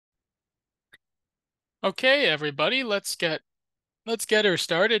Okay, everybody, let's get her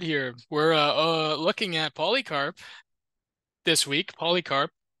started here. We're looking at Polycarp this week,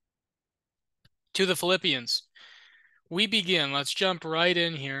 Polycarp to the Philippians. We begin. Let's jump right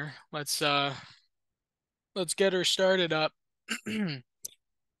in here. Let's get her started up.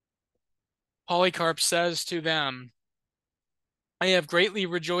 Polycarp says to them, I have greatly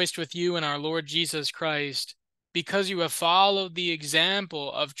rejoiced with you in our Lord Jesus Christ, because you have followed the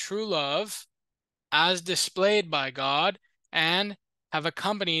example of true love as displayed by God, and have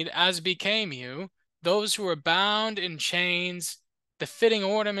accompanied as became you those who are bound in chains, the fitting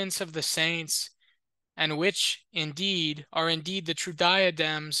ornaments of the saints, and which indeed are indeed the true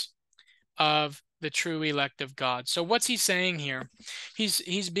diadems of the true elect of God. So what's he saying here?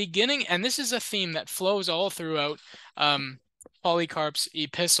 He's beginning, and this is a theme that flows all throughout um, Polycarp's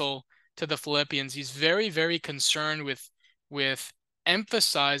epistle to the Philippians. He's very, very concerned with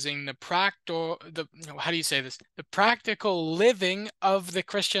emphasizing the how do you say this? The practical living of the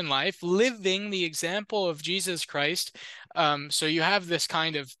Christian life, living the example of Jesus Christ. So you have this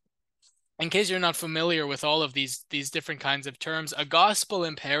kind of, in case you're not familiar with all of these different kinds of terms, a gospel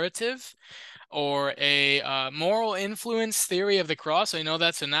imperative or a moral influence theory of the cross. I know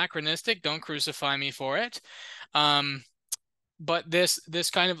that's anachronistic. Don't crucify me for it. Um, but this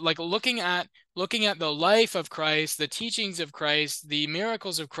kind of like looking at the life of Christ, the teachings of Christ, the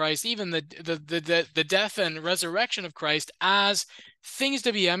miracles of Christ, even the death and resurrection of Christ as things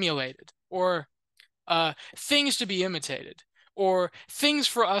to be emulated, or things to be imitated, or things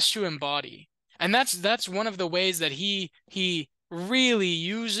for us to embody. And that's one of the ways that he really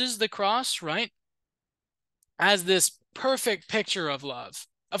uses the cross, right? As this perfect picture of love.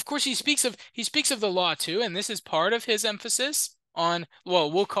 Of course, he speaks of the law too, and this is part of his emphasis on,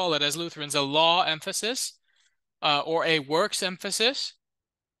 well, we'll call it as Lutherans a law emphasis, or a works emphasis.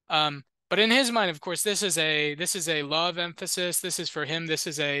 But in his mind, of course, this is a love emphasis. This is for him. This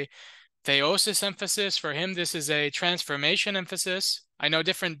is a theosis emphasis. For him, this is a transformation emphasis. I know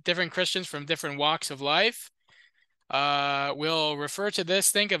different Christians from different walks of life will refer to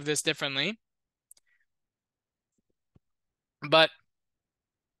this, think of this differently. But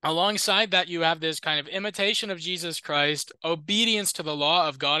alongside that, you have this kind of imitation of Jesus Christ, obedience to the law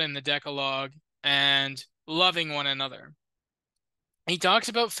of God in the Decalogue, and loving one another. He talks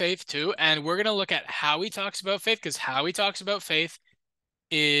about faith too, and we're going to look at how he talks about faith, because how he talks about faith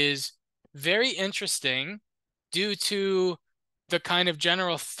is very interesting due to the kind of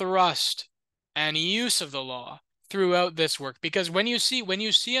general thrust and use of the law throughout this work. Because when you see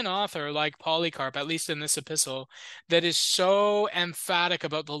an author like Polycarp, at least in this epistle, that is so emphatic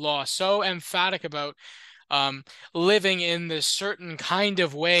about the law, so emphatic about um, living in this certain kind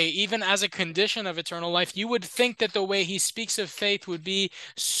of way, even as a condition of eternal life, you would think that the way he speaks of faith would be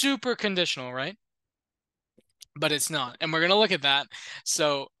super conditional, right? But it's not. And we're going to look at that.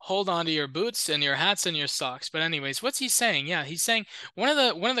 So hold on to your boots and your hats and your socks. But anyways, what's he saying? Yeah, he's saying one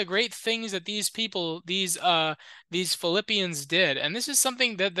of the great things that these people, these Philippians did, and this is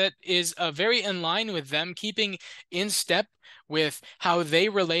something that is very in line with them, keeping in step with how they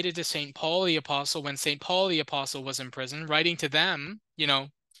related to St. Paul the Apostle when St. Paul the Apostle was in prison, writing to them, the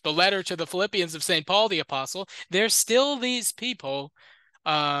letter to the Philippians of St. Paul the Apostle. There's still these people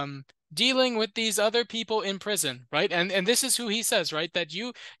um dealing with these other people in prison, right? And this is who he says, right? That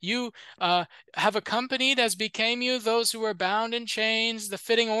you have accompanied as became you those who are bound in chains, the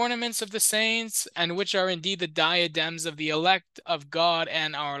fitting ornaments of the saints, and which are indeed the diadems of the elect of God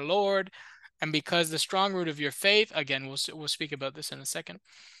and our Lord. And because the strong root of your faith, again, we'll speak about this in a second.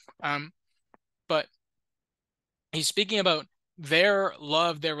 Um, but he's speaking about their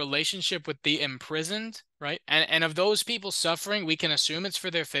love, their relationship with the imprisoned, right? And of those people suffering, we can assume it's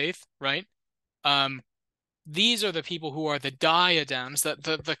for their faith, right? Um, these are the people who are the diadems,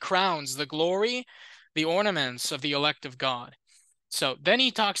 the crowns, the glory, the ornaments of the elect of God. So then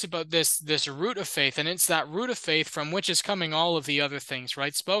he talks about this root of faith, and it's that root of faith from which is coming all of the other things,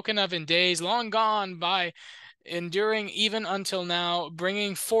 right? Spoken of in days long gone by, enduring even until now,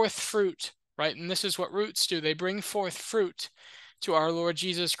 bringing forth fruit, right? And this is what roots do. They bring forth fruit to our Lord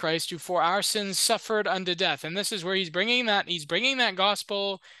Jesus Christ, who for our sins suffered unto death. And this is where he's bringing that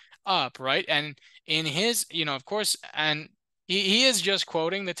gospel up, right? And in his, of course, and he is just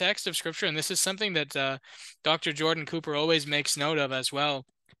quoting the text of Scripture, and this is something that Dr. Jordan Cooper always makes note of as well,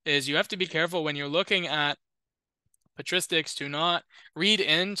 is you have to be careful when you're looking at patristics to not read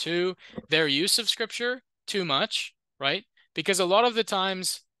into their use of Scripture too much, right? Because a lot of the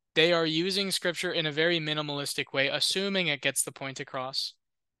times they are using Scripture in a very minimalistic way, assuming it gets the point across.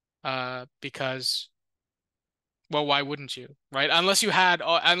 Because Well, why wouldn't you, right? Unless you had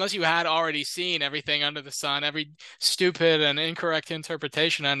already seen everything under the sun, every stupid and incorrect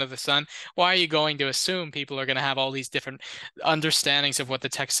interpretation under the sun, why are you going to assume people are going to have all these different understandings of what the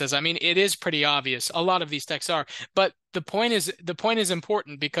text says? I mean, it is pretty obvious. A lot of these texts are, but the point is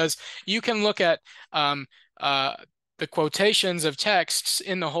important because you can look at um uh the quotations of texts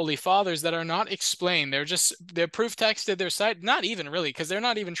in the Holy Fathers that are not explained. They're proof texted, they're cited, not even really, because they're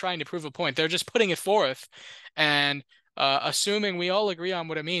not even trying to prove a point. They're just putting it forth and assuming we all agree on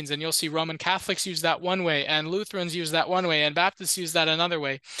what it means. And you'll see Roman Catholics use that one way, and Lutherans use that one way, and Baptists use that another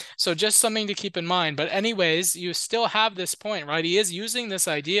way. So just something to keep in mind. But anyways, you still have this point, right? He is using this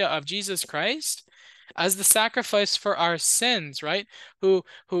idea of Jesus Christ as the sacrifice for our sins, right? Who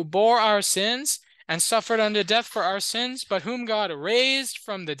bore our sins and suffered unto death for our sins, but whom God raised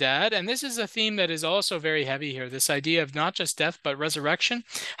from the dead. And this is a theme that is also very heavy here, this idea of not just death, but resurrection,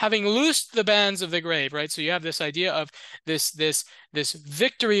 having loosed the bands of the grave, right? So you have this idea of this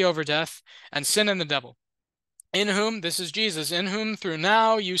victory over death and sin and the devil. In whom, this is Jesus, in whom through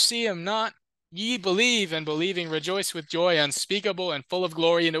now you see him not, ye believe, and believing rejoice with joy unspeakable and full of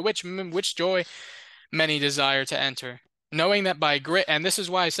glory, into which joy many desire to enter, knowing that by grace. And this is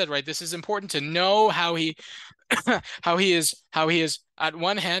why I said, right, this is important to know how he how he is at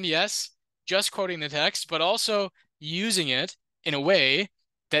one hand, yes, just quoting the text, but also using it in a way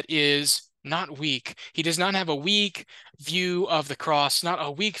that is not weak. He does not have a weak view of the cross, not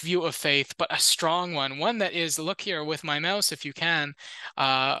a weak view of faith, but a strong one that is, look here with my mouse if you can,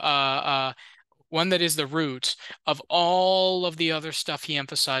 one that is the root of all of the other stuff he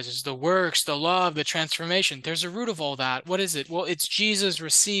emphasizes, the works, the love, the transformation. There's a root of all that. What is it? Well, it's Jesus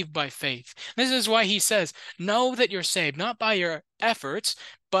received by faith. This is why he says, know that you're saved, not by your efforts,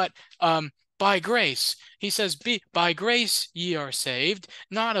 but by grace. He says, by grace ye are saved,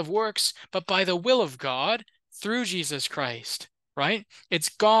 not of works, but by the will of God through Jesus Christ, right? It's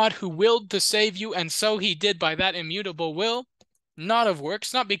God who willed to save you, and so he did by that immutable will. Not of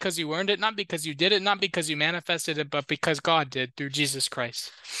works, not because you earned it, not because you did it, not because you manifested it, but because God did through Jesus Christ.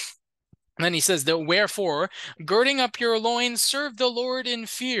 And then he says that wherefore, girding up your loins, serve the Lord in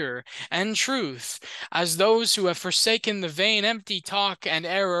fear and truth, as those who have forsaken the vain, empty talk and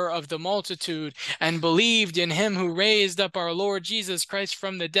error of the multitude, and believed in him who raised up our Lord Jesus Christ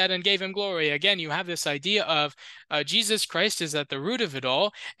from the dead and gave him glory. Again, you have this idea of Jesus Christ is at the root of it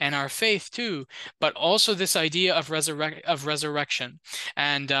all, and our faith too, but also this idea of resurrection.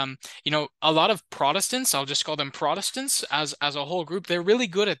 And you know, a lot of Protestants, I'll just call them Protestants as a whole group, they're really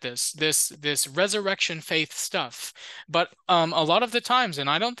good at this resurrection faith stuff. But a lot of the times, and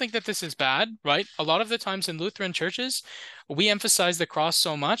I don't think that this is bad, right? A lot of the times in Lutheran churches, we emphasize the cross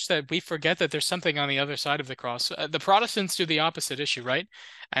so much that we forget that there's something on the other side of the cross. The Protestants do the opposite issue, right?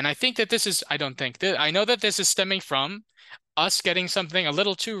 And I think that this is, I don't think that, I know that this is stemming from us getting something a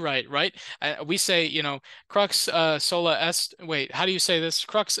little too right, right? We say, you know, crux sola est, wait, how do you say this?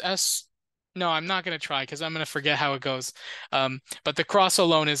 Crux est, no, I'm not going to try because I'm going to forget how it goes. But the cross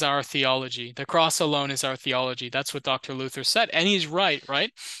alone is our theology. The cross alone is our theology. That's what Dr. Luther said. And he's right,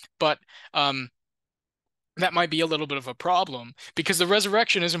 right? But that might be a little bit of a problem because the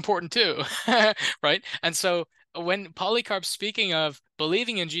resurrection is important too, right? And so when Polycarp's speaking of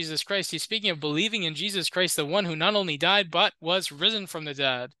believing in Jesus Christ, he's speaking of believing in Jesus Christ, the one who not only died, but was risen from the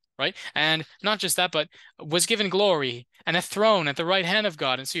dead, right? And not just that, but was given glory and a throne at the right hand of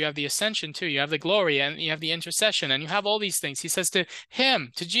God. And so you have the ascension too, you have the glory and you have the intercession and you have all these things. He says to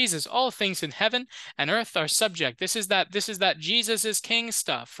him, to Jesus, all things in heaven and earth are subject. This is that Jesus is king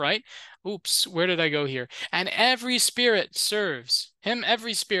stuff, right? Oops, where did I go here? And every spirit serves him.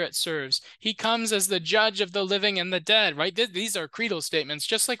 Every spirit serves. He comes as the judge of the living and the dead, right? These are creedal statements,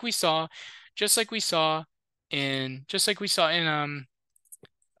 just like we saw in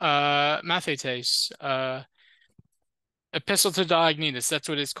Mathetes, Epistle to Diognetus. That's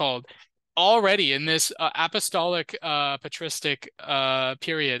what it's called. Already in this apostolic patristic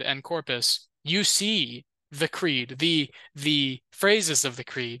period and corpus, you see the creed, the phrases of the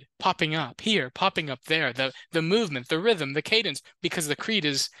creed popping up here, popping up there, the movement, the rhythm, the cadence, because the creed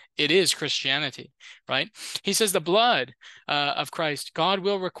is Christianity, right? He says the blood of Christ God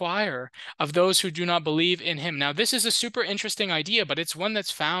will require of those who do not believe in him. Now, this is a super interesting idea, but it's one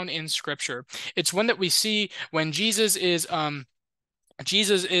that's found in Scripture. It's one that we see when Jesus is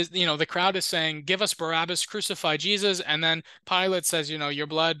Jesus is, the crowd is saying, give us Barabbas, crucify Jesus. And then Pilate says, your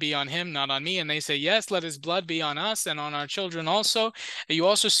blood be on him, not on me. And they say, yes, let his blood be on us and on our children also. You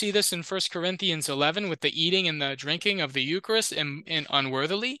also see this in 1 Corinthians 11 with the eating and the drinking of the Eucharist in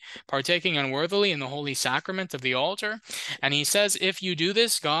unworthily, partaking unworthily in the holy sacrament of the altar. And he says, if you do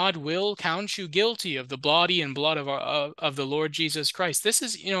this, God will count you guilty of the body and blood of the Lord Jesus Christ. This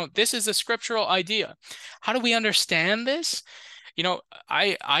is a scriptural idea. How do we understand this?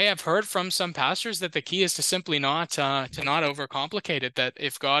 I have heard from some pastors that the key is to simply not overcomplicate it. That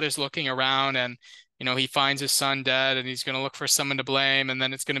if God is looking around and he finds his son dead and he's going to look for someone to blame, and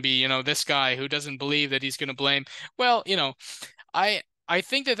then it's going to be this guy who doesn't believe that he's going to blame. Well, I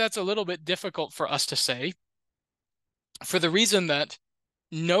think that that's a little bit difficult for us to say, for the reason that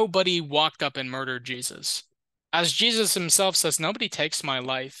nobody walked up and murdered Jesus. As Jesus himself says, nobody takes my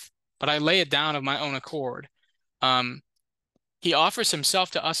life, but I lay it down of my own accord. He offers himself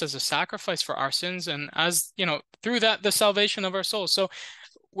to us as a sacrifice for our sins, and as through that, the salvation of our souls. So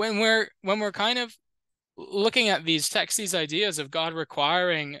when we're kind of looking at these texts, these ideas of God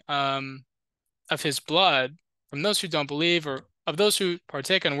requiring of his blood from those who don't believe, or of those who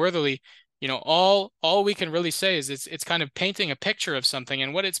partake unworthily, all we can really say is it's kind of painting a picture of something,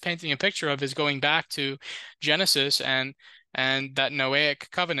 and what it's painting a picture of is going back to Genesis and that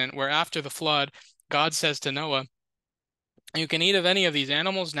Noahic covenant, where after the flood, God says to Noah, you can eat of any of these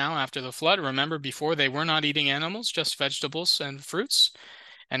animals now after the flood. Remember, before they were not eating animals, just vegetables and fruits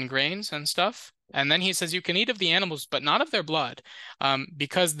and grains and stuff. And then he says you can eat of the animals, but not of their blood,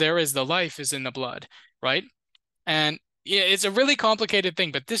 because there is the life is in the blood, right? And yeah, it's a really complicated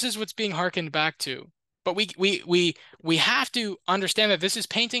thing, but this is what's being hearkened back to. But we have to understand that this is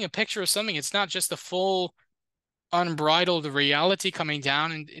painting a picture of something. It's not just the full unbridled reality coming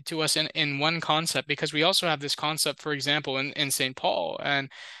down to us in one concept, because we also have this concept, for example, in St. Paul and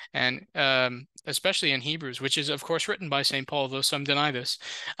especially in Hebrews, which is of course written by St. Paul, though some deny this,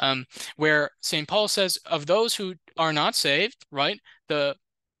 where St. Paul says of those who are not saved, right, the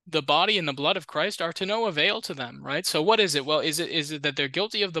body and the blood of Christ are to no avail to them, right? So what is it? Well, is it that they're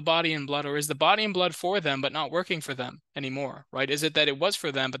guilty of the body and blood, or is the body and blood for them but not working for them anymore, right? Is it that it was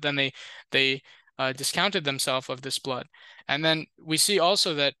for them but then they discounted themselves of this blood? And then we see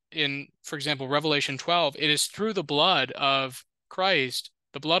also that in, for example, Revelation 12, it is through the blood of Christ,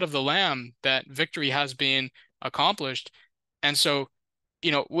 the blood of the Lamb, that victory has been accomplished. And so,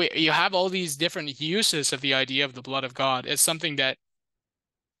 you have all these different uses of the idea of the blood of God as something that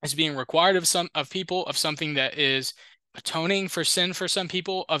is being required of people, of something that is atoning for sin for some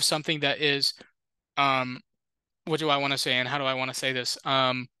people, of something that is, what do I want to say, and how do I want to say this?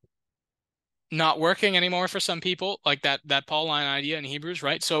 Not working anymore for some people, like that Pauline idea in Hebrews,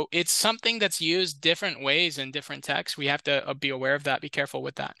 right? So it's something that's used different ways in different texts. We have to be aware of that, be careful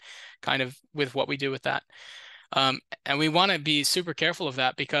with that, kind of with what we do with that. And we want to be super careful of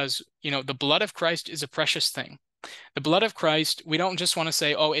that, because, the blood of Christ is a precious thing. The blood of Christ, we don't just want to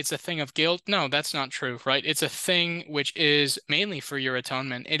say, oh, it's a thing of guilt. No, that's not true, right? It's a thing which is mainly for your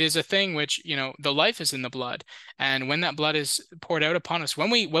atonement. It is a thing which, the life is in the blood. And when that blood is poured out upon us, when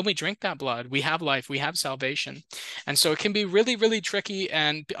we drink that blood, we have life, we have salvation. And so it can be really, really tricky.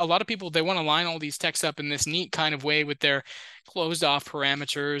 And a lot of people, they want to line all these texts up in this neat kind of way with their closed off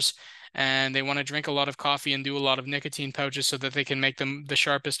parameters, and they want to drink a lot of coffee and do a lot of nicotine pouches so that they can make them the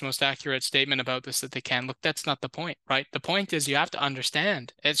sharpest, most accurate statement about this that they can. Look, that's not the point, right? The point is you have to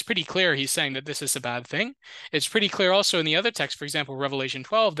understand. It's pretty clear he's saying that this is a bad thing. It's pretty clear also in the other text, for example, Revelation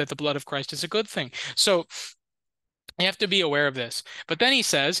 12, that the blood of Christ is a good thing. So you have to be aware of this. But then he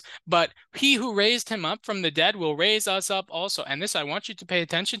says, but he who raised him up from the dead will raise us up also. And this I want you to pay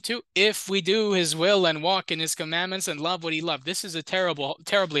attention to. If we do his will and walk in his commandments and love what he loved. This is a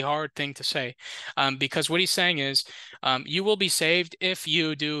terribly hard thing to say, because what he's saying is, you will be saved if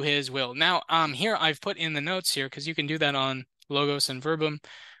you do his will. Now, here I've put in the notes here, because you can do that on Logos and Verbum.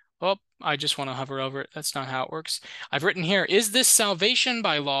 Oh, I just want to hover over it. That's not how it works. I've written here, is this salvation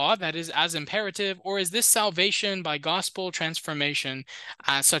by law, that is as imperative, or is this salvation by gospel transformation,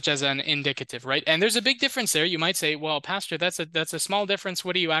 such as an indicative, right? And there's a big difference there. You might say, well, Pastor, that's a small difference.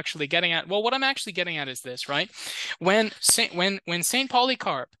 What are you actually getting at? Well, what I'm actually getting at is this, right? When Saint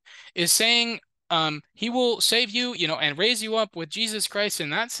Polycarp is saying, he will save you, and raise you up with Jesus Christ in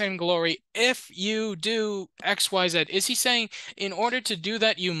that same glory if you do X, Y, Z. Is he saying in order to do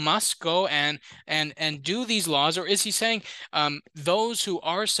that, you must go and do these laws? Or is he saying, those who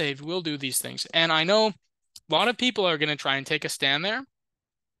are saved will do these things? And I know a lot of people are going to try and take a stand there.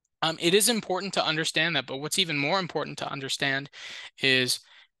 It is important to understand that, but what's even more important to understand is,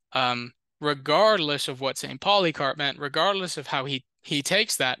 regardless of what St. Polycarp meant, regardless of how he he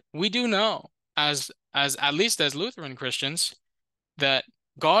takes that. We do know, as at least as Lutheran Christians, that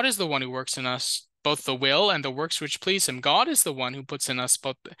God is the one who works in us both the will and the works which please him. God is the one who puts in us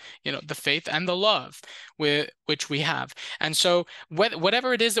both, the faith and the love which we have. And so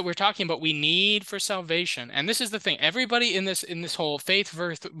whatever it is that we're talking about, we need for salvation. And this is the thing. Everybody in this whole faith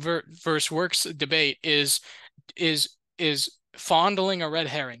versus works debate is fondling a red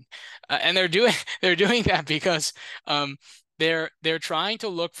herring. And they're doing they're doing that because they're trying to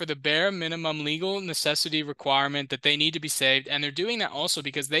look for the bare minimum legal necessity requirement that they need to be saved, and they're doing that also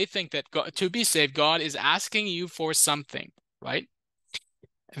because they think that to be saved, God is asking you for something, right?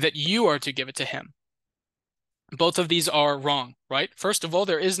 That you are to give it to him. Both of these are wrong, right? First of all,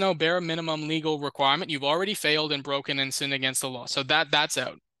 there is no bare minimum legal requirement. You've already failed and broken and sinned against the law, so that's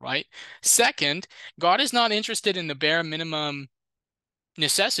out, right? Second, God is not interested in the bare minimum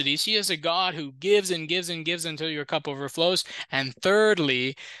necessities. He is a God who gives and gives and gives until your cup overflows. And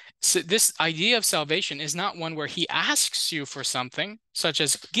thirdly, this idea of salvation is not one where he asks you for something, such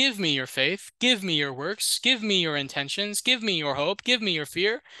as give me your faith, give me your works, give me your intentions, give me your hope, give me your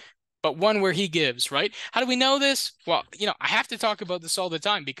fear, but one where he gives, right? How do we know this? Well, I have to talk about this all the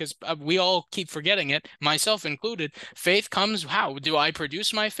time because we all keep forgetting it, myself included. Faith comes, how? Do I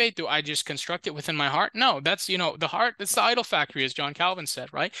produce my faith? Do I just construct it within my heart? No, that's, the heart, it's the idol factory, as John Calvin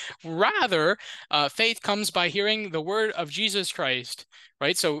said, right? Rather, faith comes by hearing the word of Jesus Christ,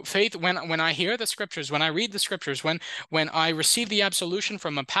 right? So faith, when I hear the scriptures, when I read the scriptures, when I receive the absolution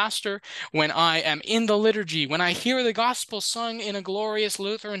from a pastor, when I am in the liturgy, when I hear the gospel sung in a glorious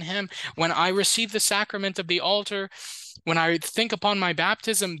Lutheran hymn, when I receive the sacrament of the altar, when I think upon my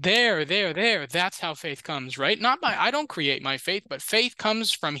baptism, that's how faith comes, right? I don't create my faith, but faith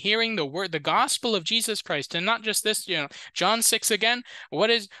comes from hearing the word, the gospel of Jesus Christ, and not just this, John 6 again,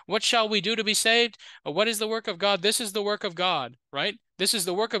 what shall we do to be saved? What is the work of God? This is the work of God, right? This is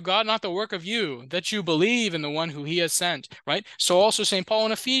the work of God, not the work of you, that you believe in the one who he has sent, right? So also St. Paul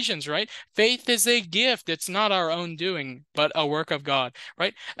in Ephesians, right? Faith is a gift. It's not our own doing, but a work of God,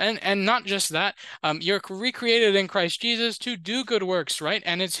 right? And not just that, you're recreated in Christ Jesus to do good works, right?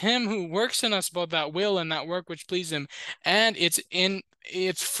 And it's him who works in us both that will and that work which please him. And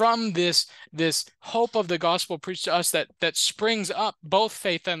it's from this hope of the gospel preached to us that springs up both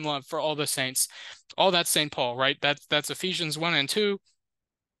faith and love for all the saints. All that's St. Paul, right? That's Ephesians 1 and 2.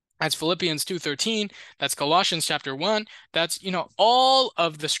 That's Philippians 2:13. That's Colossians chapter 1. That's, all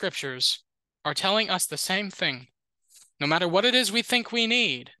of the scriptures are telling us the same thing. No matter what it is we think we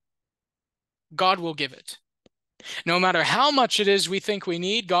need, God will give it. No matter how much it is we think we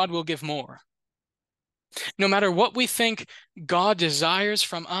need, God will give more. No matter what we think God desires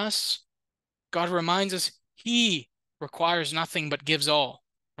from us, God reminds us he requires nothing but gives all,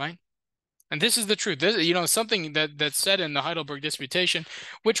 right? And this is the truth. This, something that's said in the Heidelberg Disputation,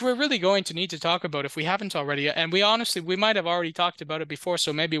 which we're really going to need to talk about if we haven't already. And we might have already talked about it before,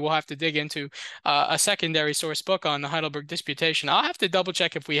 so maybe we'll have to dig into a secondary source book on the Heidelberg Disputation. I'll have to double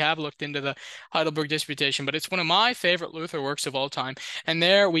check if we have looked into the Heidelberg Disputation, but it's one of my favorite Luther works of all time. And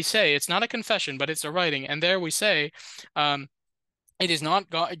there we say, it's not a confession, but it's a writing. And there we say, it is not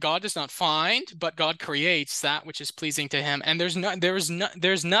God does not find, but God creates that which is pleasing to him. And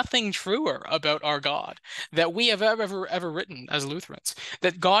there's nothing truer about our God that we have ever written as Lutherans.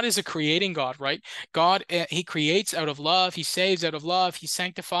 That God is a creating God, right? God, he creates out of love, he saves out of love, he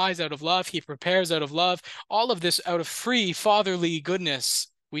sanctifies out of love, he prepares out of love. All of this out of free fatherly goodness,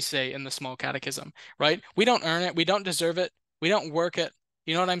 we say in the Small Catechism, right? We don't earn it, we don't deserve it, we don't work it.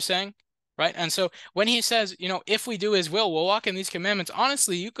 You know what I'm saying? Right. And so when he says, if we do his will, we'll walk in these commandments.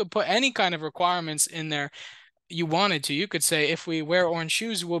 Honestly, you could put any kind of requirements in there you wanted to. You could say, if we wear orange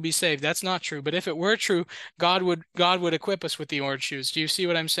shoes, we'll be saved. That's not true. But if it were true, God would equip us with the orange shoes. Do you see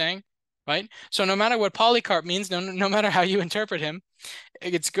what I'm saying? Right. So no matter what Polycarp means, no matter how you interpret him,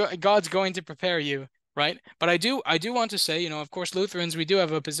 God's going to prepare you. Right. But I do want to say, of course, Lutherans, we do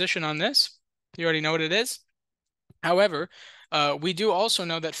have a position on this. You already know what it is. However, we do also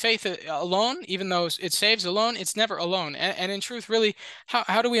know that faith alone, even though it saves alone, it's never alone. And in truth, really,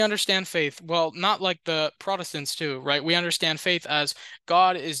 how do we understand faith? Well, not like the Protestants do, right? We understand faith as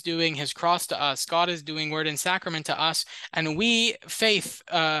God is doing his cross to us. God is doing word and sacrament to us. And we,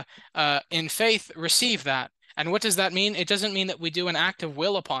 in faith, receive that. And what does that mean? It doesn't mean that we do an act of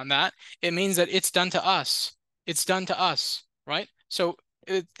will upon that. It means that it's done to us. It's done to us, right? So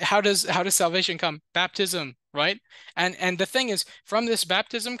how does salvation come? Baptism, right? And the thing is, from this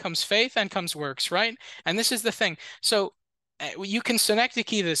baptism comes faith and comes works, right? And this is the thing. So you can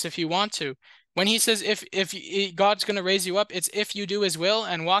synecdoche this if you want to. When he says if God's going to raise you up, it's if you do his will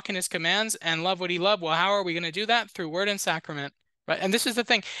and walk in his commands and love what he loved. Well, how are we going to do that? Through word and sacrament, right? And this is the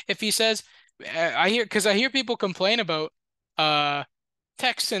thing. If he says, because I hear people complain about uh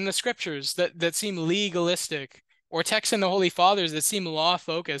texts in the scriptures that seem legalistic, or texts in the Holy Fathers that seem law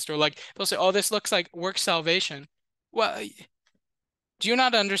focused, or like they'll say, "Oh, this looks like work salvation." Well, do you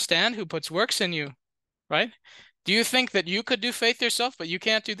not understand who puts works in you, right? Do you think that you could do faith yourself, but you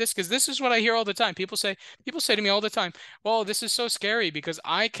can't do this? Because this is what I hear all the time. People say to me all the time, "Well, this is so scary because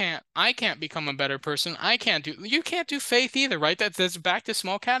I can't become a better person. You can't do faith either, right?" That's back to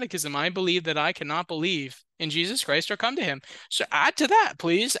small catechism. I believe that I cannot believe in Jesus Christ or come to him. So add to that,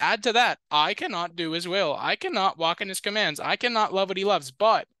 please. Add to that. I cannot do his will. I cannot walk in his commands. I cannot love what he loves,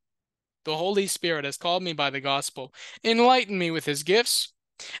 but the Holy Spirit has called me by the gospel, enlightened me with his gifts,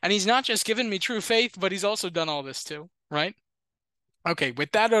 and he's not just given me true faith, but he's also done all this too, right? Okay,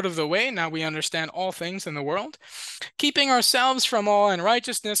 with that out of the way, now we understand all things in the world. Keeping ourselves from all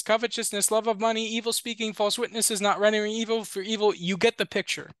unrighteousness, covetousness, love of money, evil speaking, false witnesses, not rendering evil for evil. You get the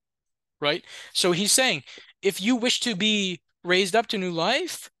picture, right? So he's saying, if you wish to be raised up to new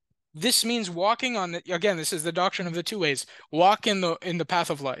life, this means walking on the, again, this is the doctrine of the two ways. Walk in the path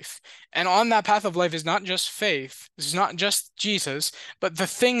of life. And on that path of life is not just faith. This is not just Jesus, but the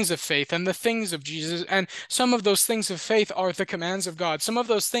things of faith and the things of Jesus. And some of those things of faith are the commands of God. Some of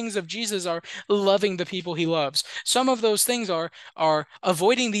those things of Jesus are loving the people he loves. Some of those things are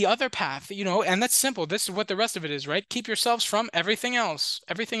avoiding the other path, and that's simple. This is what the rest of it is, right? Keep yourselves from everything else,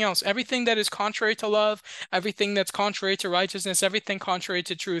 everything that is contrary to love, everything that's contrary to righteousness, everything contrary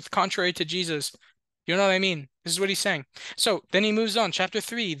to truth, contrary to Jesus. You know what I mean? This is what he's saying. So then he moves on. Chapter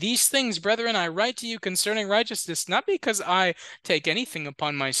 3. These things, brethren, I write to you concerning righteousness, not because I take anything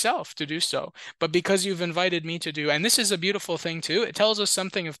upon myself to do so, but because you've invited me to do. And this is a beautiful thing too. It tells us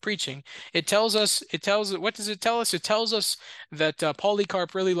something of preaching. What does it tell us? It tells us that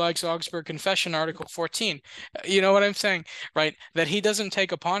Polycarp really likes Augsburg Confession, Article 14. You know what I'm saying, right? That he doesn't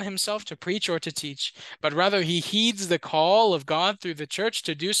take upon himself to preach or to teach, but rather he heeds the call of God through the church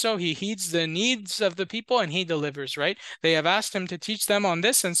to do so. He heeds the needs of the people and he delivers, right? They have asked him to teach them on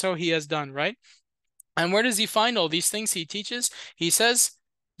this, and so he has done, right? And where does he find all these things he teaches? He says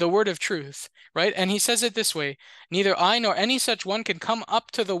the word of truth, right? And he says it this way: neither I nor any such one can come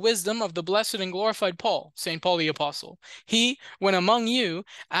up to the wisdom of the blessed and glorified Paul, St. Paul the Apostle. He, when among you,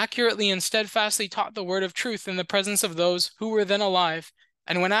 accurately and steadfastly taught the word of truth in the presence of those who were then alive,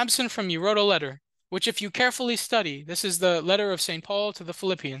 and when absent from you wrote a letter, which if you carefully study, this is the letter of St. Paul to the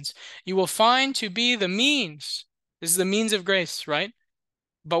Philippians, you will find to be the means. This is the means of grace, right?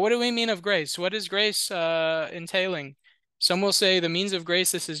 But what do we mean of grace? What is grace entailing? Some will say the means of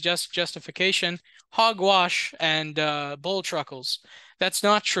grace, this is just justification, hogwash, and bull truckles. That's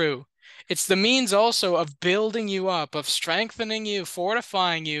not true. It's the means also of building you up, of strengthening you,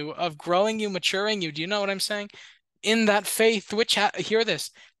 fortifying you, of growing you, maturing you. Do you know what I'm saying? In that faith, which, hear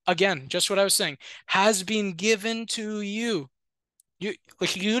this, again, just what I was saying, has been given to you. You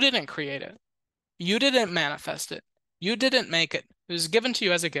didn't create it. You didn't manifest it. You didn't make it. It was given to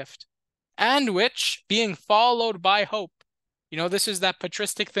you as a gift. And which, being followed by hope. This is that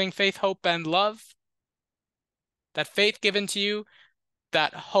patristic thing, faith, hope, and love. That faith given to you,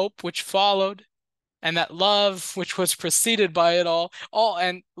 that hope which followed, and that love which was preceded by it all.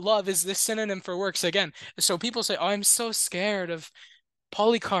 And love is this synonym for works again. So people say, "Oh, I'm so scared of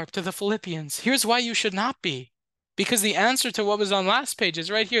Polycarp to the Philippians." Here's why you should not be. Because the answer to what was on last page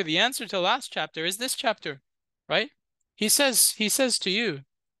is right here. The answer to last chapter is this chapter, right? He says to you,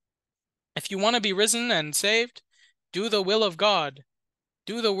 if you want to be risen and saved, do the will of God,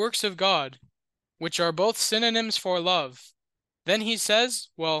 do the works of God, which are both synonyms for love. Then he says,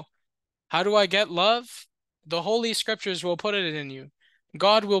 well, how do I get love? The Holy Scriptures will put it in you.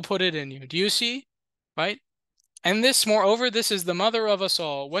 God will put it in you. Do you see? Right? And this, moreover, this is the mother of us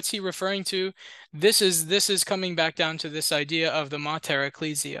all. What's he referring to? This is coming back down to this idea of the mater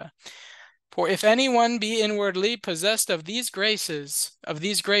ecclesia. For if anyone be inwardly possessed of these graces,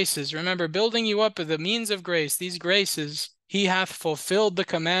 remember, building you up of the means of grace, these graces, he hath fulfilled the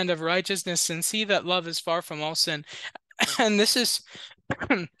command of righteousness, and see that love is far from all sin. And this is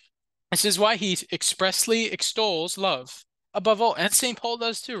why he expressly extols love above all. And St. Paul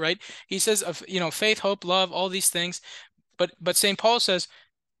does too, right? He says of, faith, hope, love, all these things. But St. Paul says,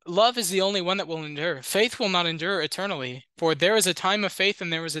 love is the only one that will endure. Faith will not endure eternally, for there is a time of faith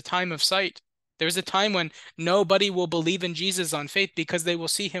and there is a time of sight. There's a time when nobody will believe in Jesus on faith because they will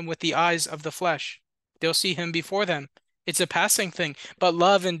see him with the eyes of the flesh. They'll see him before them. It's a passing thing, but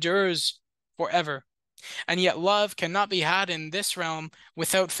love endures forever. And yet love cannot be had in this realm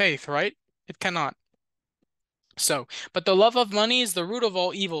without faith, right? It cannot. So, but the love of money is the root of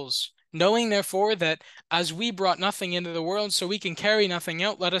all evils. Knowing therefore that as we brought nothing into the world, so we can carry nothing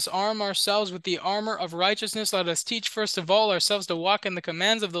out, let us arm ourselves with the armor of righteousness. Let us teach first of all ourselves to walk in the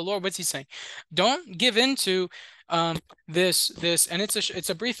commands of the Lord. What's he saying? Don't give in to this, and it's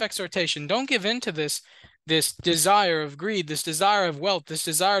a brief exhortation. Don't give in to this desire of greed, this desire of wealth, this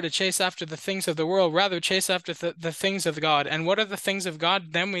desire to chase after the things of the world. Rather, chase after the things of God. And what are the things of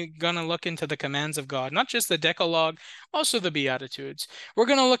God? Then we're going to look into the commands of God, not just the Decalogue, also the Beatitudes. We're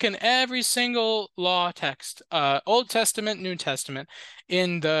going to look in every single law text, Old Testament, New Testament,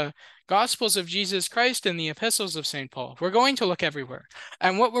 in the Gospels of Jesus Christ and the epistles of St. Paul. We're going to look everywhere.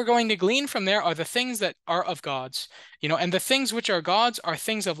 And what we're going to glean from there are the things that are of God's, and the things which are God's are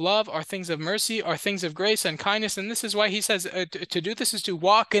things of love, are things of mercy, are things of grace and kindness. And this is why he says to do this is to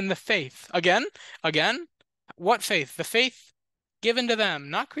walk in the faith. Again, what faith? The faith given to them,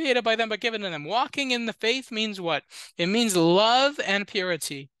 not created by them, but given to them. Walking in the faith means what? It means love and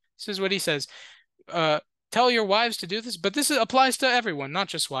purity. This is what he says. Tell your wives to do this, but this applies to everyone, not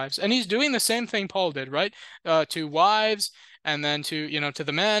just wives. And he's doing the same thing Paul did, right? To wives, and then to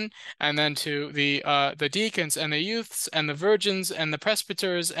the men, and then to the deacons and the youths and the virgins and the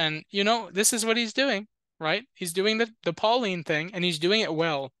presbyters, and this is what he's doing, right? He's doing the Pauline thing, and he's doing it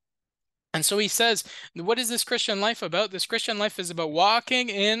well. And so he says, what is this Christian life about? This Christian life is about walking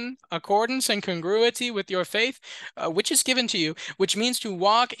in accordance and congruity with your faith, which is given to you, which means to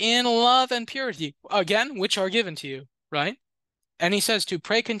walk in love and purity, again, which are given to you, right? And he says to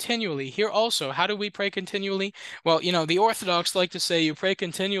pray continually. Here also, how do we pray continually? Well, the Orthodox like to say you pray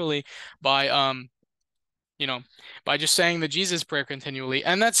continually by by just saying the Jesus prayer continually.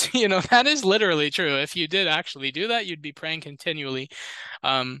 And that's, that is literally true. If you did actually do that, you'd be praying continually.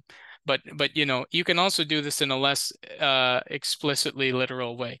 But you can also do this in a less explicitly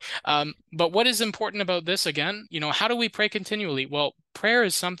literal way. But what is important about this again? How do we pray continually? Well, prayer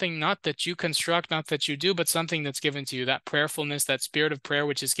is something not that you construct, not that you do, but something that's given to you. That prayerfulness, that spirit of prayer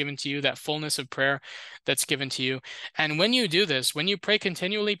which is given to you, that fullness of prayer that's given to you. And when you do this, when you pray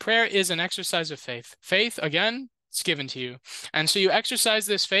continually, prayer is an exercise of faith. Faith, again, it's given to you. And so you exercise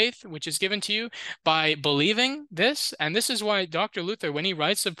this faith, which is given to you by believing this. And this is why Dr. Luther, when he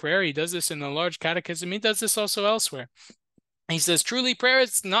writes of prayer, he does this in the large catechism. He does this also elsewhere. He says, truly prayer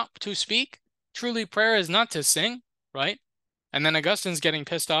is not to speak. Truly prayer is not to sing, right? And then Augustine's getting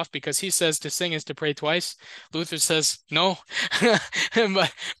pissed off because he says to sing is to pray twice. Luther says, no.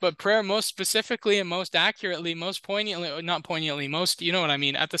 but prayer most specifically and most accurately, most poignantly, not poignantly, most, you know what I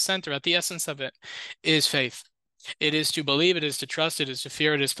mean, at the center, at the essence of it, is faith. It is to believe, it is to trust, it is to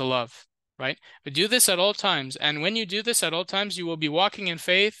fear, it is to love, right? But do this at all times. And when you do this at all times, you will be walking in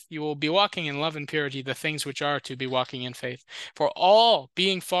faith. You will be walking in love and purity, the things which are to be walking in faith. For all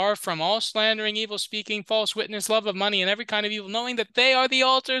being far from all slandering, evil speaking, false witness, love of money, and every kind of evil, knowing that they are the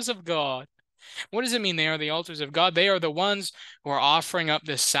altars of God. What does it mean they are the altars of God? They are the ones who are offering up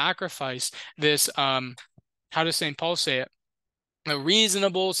this sacrifice, this, how does St. Paul say it? The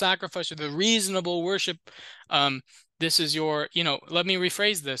reasonable sacrifice or the reasonable worship. This is your, let me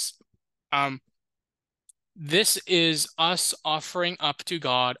rephrase this. This is us offering up to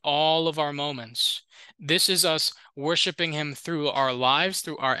God all of our moments. This is us worshiping him through our lives,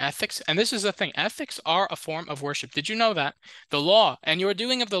 through our ethics. And this is the thing. Ethics are a form of worship. Did you know that? The law and your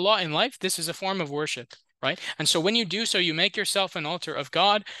doing of the law in life, this is a form of worship. Right? And so when you do so, you make yourself an altar of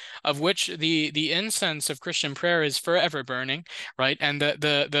God, of which the incense of Christian prayer is forever burning, right? And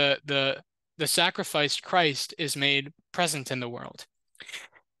the sacrificed Christ is made present in the world.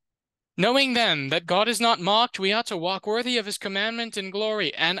 Knowing then that God is not mocked, we ought to walk worthy of his commandment in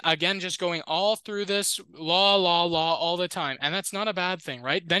glory. And again, just going all through this law all the time. And that's not a bad thing,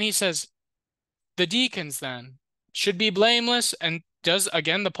 right? Then he says, the deacons then should be blameless and does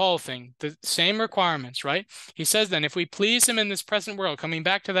again the Paul thing, the same requirements, right? He says then, if we please him in this present world, coming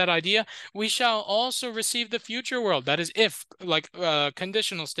back to that idea, we shall also receive the future world. That is if, like a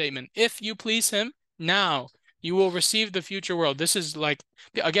conditional statement, if you please him now, you will receive the future world. This is like,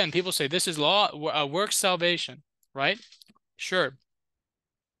 again, people say this is law, works salvation, right? Sure.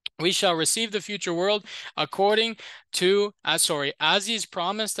 We shall receive the future world according to, as he's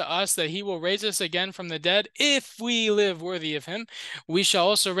promised to us that he will raise us again from the dead. If we live worthy of him, we shall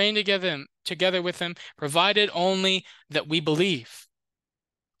also reign together with him, provided only that we believe.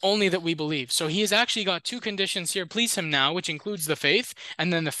 Only that we believe. So he has actually got two conditions here. Please him now, which includes the faith,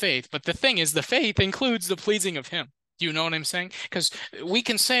 and then the faith. But the thing is, the faith includes the pleasing of him. Do you know what I'm saying? Because we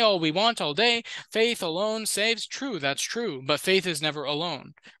can say all we want all day, faith alone saves. True, that's true. But faith is never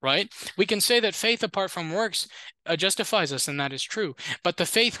alone, right? We can say that faith apart from works justifies us, and that is true. But the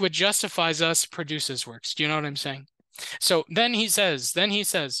faith which justifies us produces works. Do you know what I'm saying? So then he says,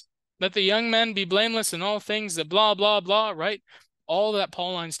 Let the young men be blameless in all things, that blah, blah, blah, right? All that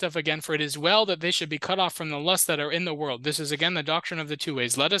Pauline stuff again, for it is well that they should be cut off from the lusts that are in the world. This is again the doctrine of the two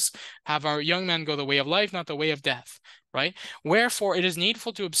ways. Let us have our young men go the way of life, not the way of death, right? Wherefore it is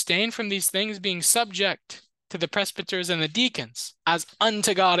needful to abstain from these things, being subject to the presbyters and the deacons, as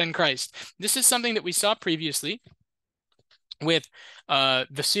unto God in Christ. This is something that we saw previously with the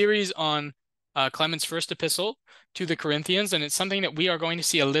series on Clement's first epistle to the Corinthians, and it's something that we are going to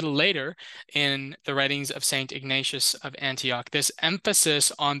see a little later in the writings of Saint Ignatius of Antioch. This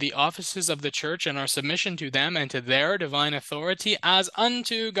emphasis on the offices of the church and our submission to them and to their divine authority as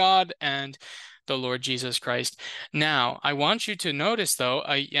unto God and the Lord Jesus Christ. Now, I want you to notice, though,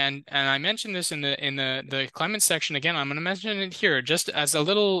 and I mentioned this in the Clement section again. I'm going to mention it here, just as a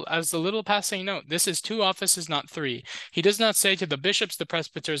little passing note. This is 2 offices, not 3. He does not say to the bishops, the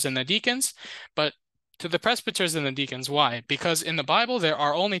presbyters, and the deacons, but to the presbyters and the deacons. Why? Because in the Bible there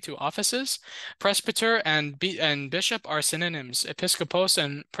are only 2 offices. Presbyter and bishop are synonyms, episkopos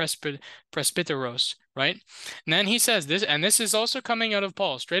and presbyteros, right? And then he says this, and this is also coming out of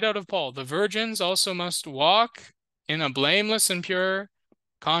Paul, straight out of Paul. The virgins also must walk in a blameless and pure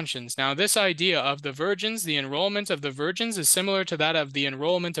conscience. Now, this idea of the virgins, the enrollment of the virgins, is similar to that of the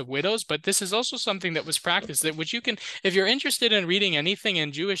enrollment of widows, but this is also something that was practiced, that which you can, if you're interested in reading anything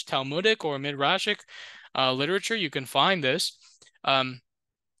in Jewish Talmudic or Midrashic literature, you can find this.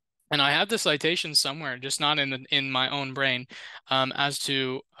 And I have the citation somewhere, just not in my own brain, as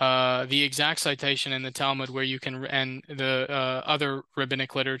to the exact citation in the Talmud where you can, and the other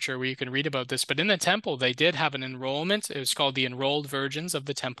rabbinic literature where you can read about this. But in the temple, they did have an enrollment. It was called the enrolled virgins of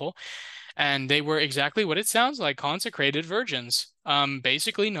the temple. And they were exactly what it sounds like, consecrated virgins,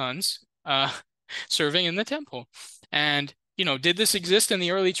 basically nuns, serving in the temple. And did this exist in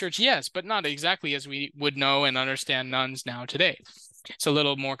the early church? Yes, but not exactly as we would know and understand nuns now today. It's a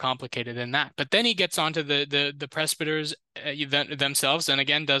little more complicated than that. But then he gets onto the presbyters themselves, and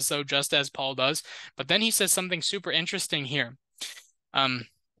again does so just as Paul does. But then he says something super interesting here. And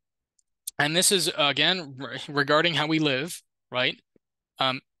this is, again, regarding how we live, right?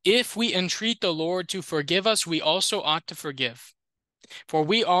 If we entreat the Lord to forgive us, we also ought to forgive. For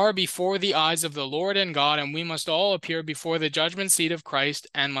we are before the eyes of the Lord and God, and we must all appear before the judgment seat of Christ,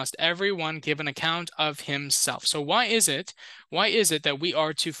 and must every one give an account of himself. So why is it that we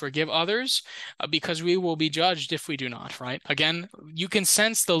are to forgive others? Because we will be judged if we do not, right? Again, you can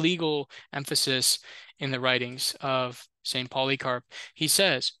sense the legal emphasis in the writings of St. Polycarp. He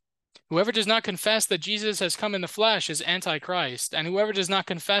says, whoever does not confess that Jesus has come in the flesh is Antichrist, and whoever does not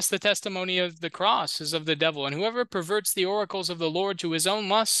confess the testimony of the cross is of the devil, and whoever perverts the oracles of the Lord to his own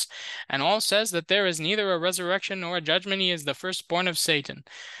lusts, and all says that there is neither a resurrection nor a judgment, he is the firstborn of Satan.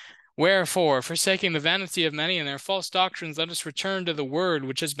 Wherefore, forsaking the vanity of many and their false doctrines, let us return to the word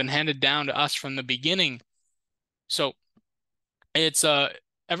which has been handed down to us from the beginning. So, it's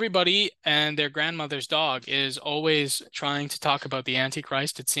everybody and their grandmother's dog is always trying to talk about the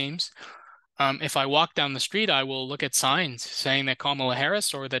Antichrist, it seems. If I walk down the street, I will look at signs saying that Kamala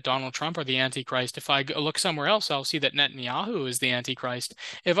Harris or that Donald Trump are the Antichrist. If I look somewhere else, I'll see that Netanyahu is the Antichrist.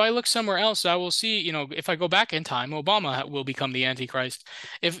 If I look somewhere else, I will see, if I go back in time, Obama will become the Antichrist.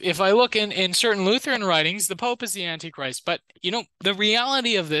 If I look in certain Lutheran writings, the Pope is the Antichrist. But, the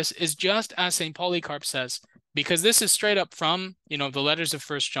reality of this is just as St. Polycarp says, because this is straight up from, the letters of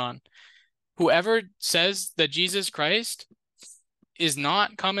 1 John. Whoever says that Jesus Christ is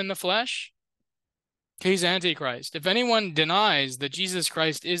not come in the flesh, he's Antichrist. If anyone denies that Jesus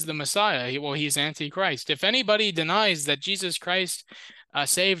Christ is the Messiah, he's Antichrist. If anybody denies that Jesus Christ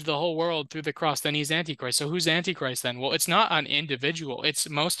saved the whole world through the cross, then he's Antichrist. So who's Antichrist then? Well, it's not an individual. It's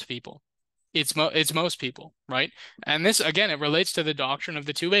most people. It's most people, right? And this, again, it relates to the doctrine of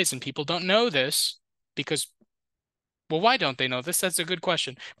the two ways, and people don't know this because, well, why don't they know this? That's a good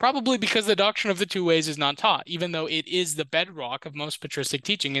question. Probably because the doctrine of the two ways is not taught, even though it is the bedrock of most patristic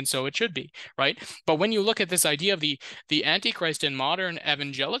teaching, and so it should be, right? But when you look at this idea of the Antichrist in modern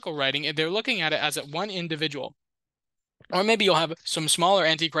evangelical writing, they're looking at it as one individual. Or maybe you'll have some smaller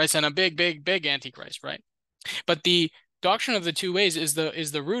Antichrist and a big, big, big Antichrist, right? But the doctrine of the two ways is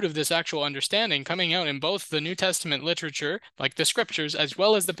the root of this actual understanding coming out in both the New Testament literature, like the scriptures, as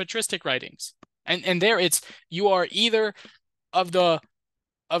well as the patristic writings. And there you are either of the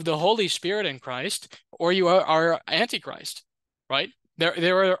Holy Spirit in Christ, or you are Antichrist, right?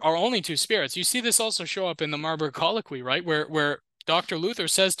 There are only two spirits. You see this also show up in the Marburg Colloquy, right? Where Dr. Luther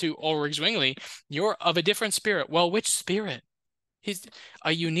says to Ulrich Zwingli, you're of a different spirit. Well, which spirit? He's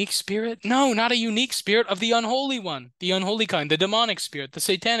a unique spirit? No, not a unique spirit, of the unholy one, the unholy kind, the demonic spirit, the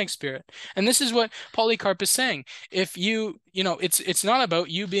satanic spirit. And this is what Polycarp is saying. If it's not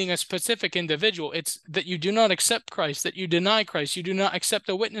about you being a specific individual. It's that you do not accept Christ, that you deny Christ. You do not accept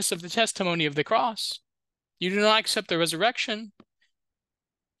the witness of the testimony of the cross. You do not accept the resurrection.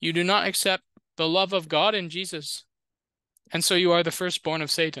 You do not accept the love of God in Jesus. And so you are the firstborn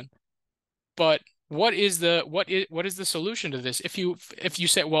of Satan. But what is the solution to this? If you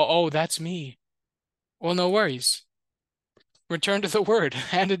say, well, oh, that's me. Well, no worries. Return to the word,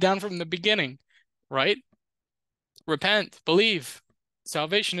 handed down from the beginning, right? Repent, believe.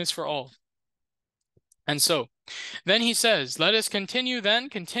 Salvation is for all. And so, then he says, let us continue then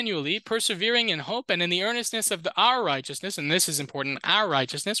continually, persevering in hope and in the earnestness of our righteousness, and this is important, our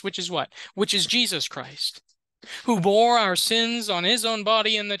righteousness, which is what? Which is Jesus Christ, who bore our sins on his own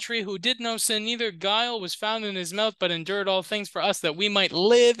body in the tree, who did no sin, neither guile was found in his mouth, but endured all things for us, that we might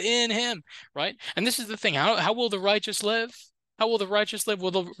live in him, right? And this is the thing. How will the righteous live? How will the righteous live?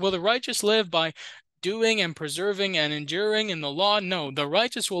 Will the righteous live by doing and preserving and enduring in the law? No, the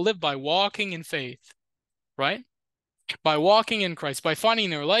righteous will live by walking in faith, right? By walking in Christ, by finding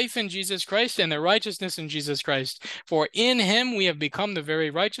their life in Jesus Christ and their righteousness in Jesus Christ. For in him we have become the very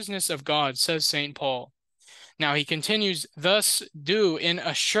righteousness of God, says St. Paul. Now he continues, thus do in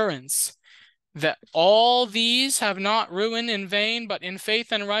assurance that all these have not ruined in vain, but in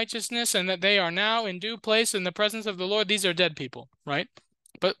faith and righteousness, and that they are now in due place in the presence of the Lord. These are dead people, right?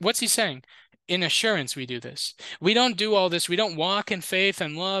 But what's he saying? In assurance we do this. We don't do all this. We don't walk in faith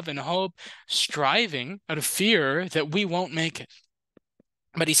and love and hope, striving out of fear that we won't make it.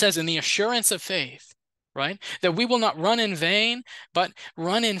 But he says in the assurance of faith, right? That we will not run in vain, but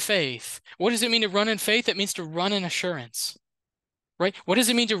run in faith. What does it mean to run in faith? It means to run in assurance, right? What does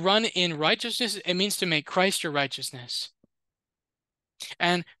it mean to run in righteousness? It means to make Christ your righteousness.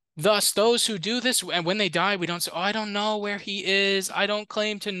 And thus, those who do this, and when they die, we don't say, oh, I don't know where he is. I don't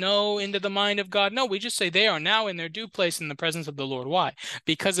claim to know into the mind of God. No, we just say they are now in their due place in the presence of the Lord. Why?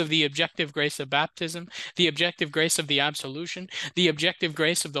 Because of the objective grace of baptism, the objective grace of the absolution, the objective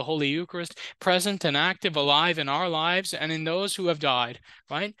grace of the Holy Eucharist, present and active, alive in our lives and in those who have died,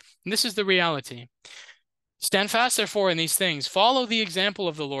 right? And this is the reality. Stand fast, therefore, in these things. Follow the example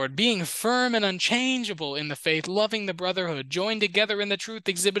of the Lord, being firm and unchangeable in the faith, loving the brotherhood, joined together in the truth,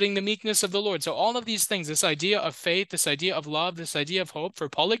 exhibiting the meekness of the Lord. So all of these things, this idea of faith, this idea of love, this idea of hope, for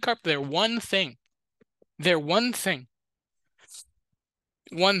Polycarp, they're one thing. They're one thing.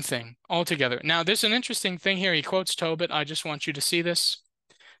 One thing altogether. Now, there's an interesting thing here. He quotes Tobit. I just want you to see this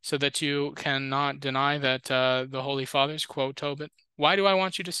so that you cannot deny that the Holy Fathers quote Tobit. Why do I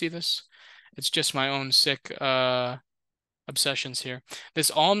want you to see this? It's just my own sick obsessions here. This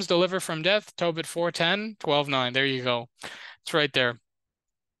alms deliver from death, Tobit 4:10, 12:9. There you go. It's right there.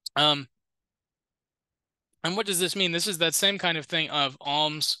 And what does this mean? This is that same kind of thing of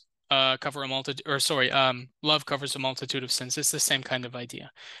alms cover a multitude, or sorry, love covers a multitude of sins. It's the same kind of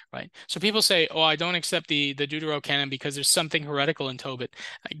idea, right? So people say, oh, I don't accept the Deuterocanon because there's something heretical in Tobit.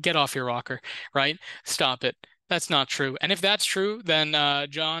 Get off your rocker, right? Stop it. That's not true. And if that's true, then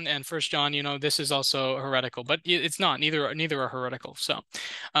John and First John, this is also heretical. But it's not. Neither are heretical. So,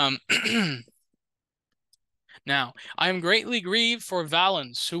 now, I am greatly grieved for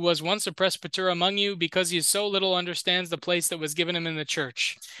Valens, who was once a presbyter among you, because he so little understands the place that was given him in the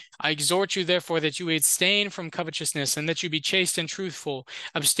church. I exhort you, therefore, that you abstain from covetousness, and that you be chaste and truthful.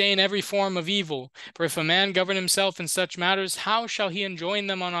 Abstain every form of evil. For if a man govern himself in such matters, how shall he enjoin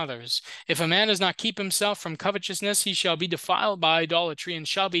them on others? If a man does not keep himself from covetousness, he shall be defiled by idolatry, and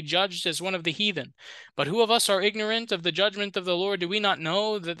shall be judged as one of the heathen. But who of us are ignorant of the judgment of the Lord? Do we not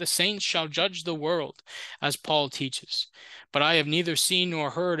know that the saints shall judge the world, as Paul teaches? But I have neither seen nor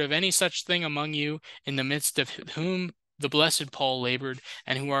heard of any such thing among you, in the midst of whom the blessed Paul labored,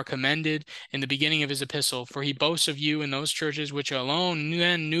 and who are commended in the beginning of his epistle. For he boasts of you in those churches which alone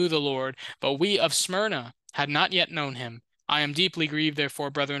then knew the Lord, but we of Smyrna had not yet known him. I am deeply grieved,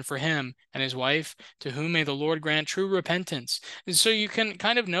 therefore, brethren, for him and his wife, to whom may the Lord grant true repentance. And so you can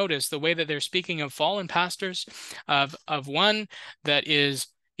kind of notice the way that they're speaking of fallen pastors, of one that is,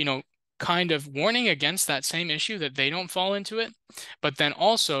 kind of warning against that same issue, that they don't fall into it, but then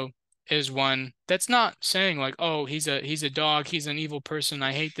also is one that's not saying like, oh, he's a dog, he's an evil person,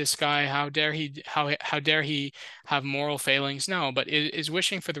 I hate this guy, how dare he have moral failings. No, but is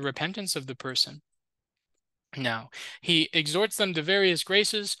wishing for the repentance of the person. Now, he exhorts them to various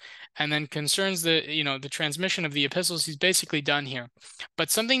graces, and then concerns the transmission of the epistles. He's basically done here. But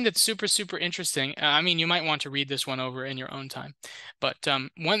something that's super, super interesting, you might want to read this one over in your own time. But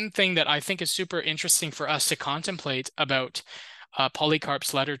one thing that I think is super interesting for us to contemplate about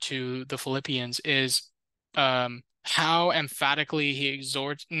Polycarp's letter to the Philippians is how emphatically he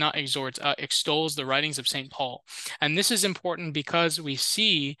extols the writings of St. Paul. And this is important because we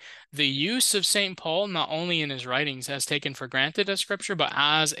see the use of St. Paul not only in his writings as taken for granted as scripture, but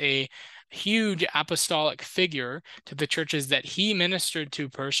as a huge apostolic figure to the churches that he ministered to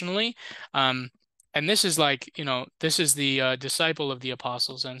personally. And this is like, this is the disciple of the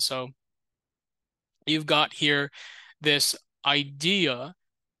apostles. And so you've got here this idea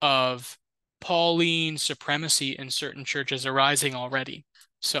of Pauline supremacy in certain churches arising already.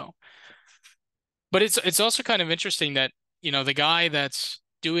 So, but it's also kind of interesting that, the guy that's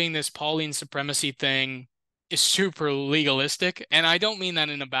doing this Pauline supremacy thing is super legalistic. And I don't mean that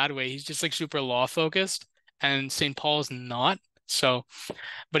in a bad way. He's just like super law focused, and St. Paul's not. So,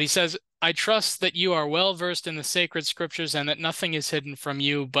 but he says, I trust that you are well versed in the sacred scriptures and that nothing is hidden from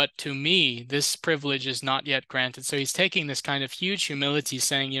you, but to me, this privilege is not yet granted. So he's taking this kind of huge humility,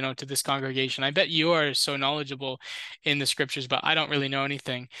 saying, to this congregation, I bet you are so knowledgeable in the scriptures, but I don't really know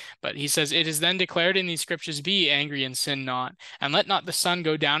anything. But he says, it is then declared in these scriptures, be angry and sin not, and let not the sun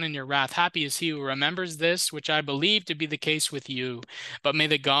go down in your wrath. Happy is he who remembers this, which I believe to be the case with you. But may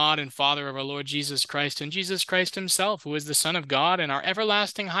the God and Father of our Lord Jesus Christ and Jesus Christ himself, who is the Son of God and our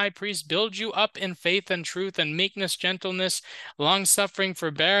everlasting high priest, build you up in faith and truth and meekness, gentleness, long-suffering,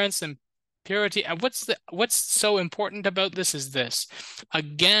 forbearance, and purity. And what's so important about this is this.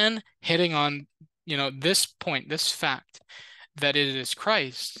 Again, hitting on, this point, this fact, that it is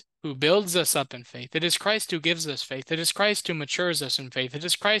Christ who builds us up in faith. It is Christ who gives us faith. It is Christ who matures us in faith. It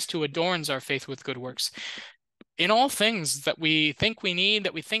is Christ who adorns our faith with good works. In all things that we think we need,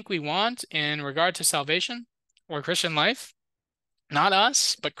 that we think we want in regard to salvation or Christian life, not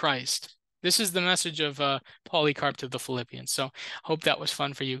us, but Christ. This is the message of Polycarp to the Philippians. So hope that was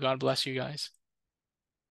fun for you. God bless you guys.